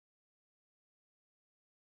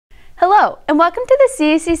Hello, and welcome to the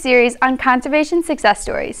CEC series on conservation success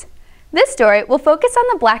stories. This story will focus on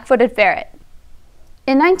the black-footed ferret.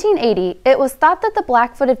 In 1980, it was thought that the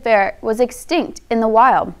black-footed ferret was extinct in the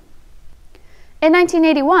wild. In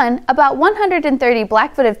 1981, about 130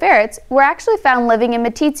 black-footed ferrets were actually found living in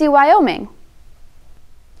Meeteetse, Wyoming.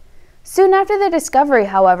 Soon after the discovery,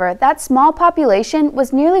 however, that small population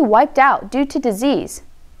was nearly wiped out due to disease.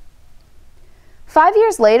 5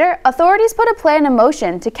 years later, authorities put a plan in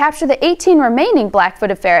motion to capture the 18 remaining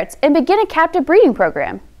black-footed ferrets and begin a captive breeding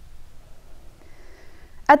program.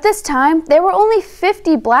 At this time, there were only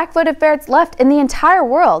 50 black-footed ferrets left in the entire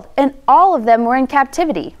world, and all of them were in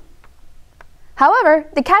captivity. However,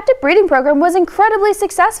 the captive breeding program was incredibly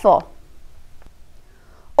successful.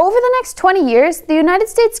 Over the next 20 years, the United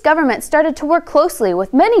States government started to work closely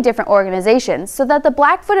with many different organizations so that the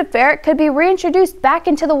black-footed ferret could be reintroduced back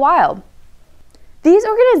into the wild. These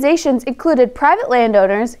organizations included private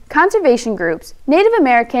landowners, conservation groups, Native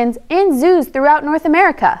Americans, and zoos throughout North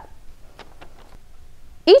America.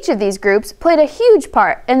 Each of these groups played a huge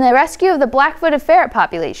part in the rescue of the black-footed ferret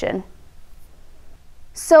population.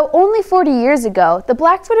 So only 40 years ago, the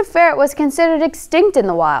black-footed ferret was considered extinct in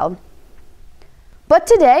the wild. But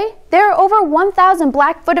today, there are over 1,000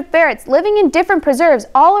 black-footed ferrets living in different preserves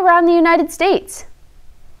all around the United States.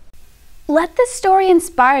 Let this story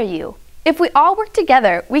inspire you. If we all work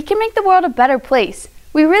together, we can make the world a better place.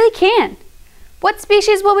 We really can. What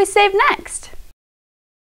species will we save next?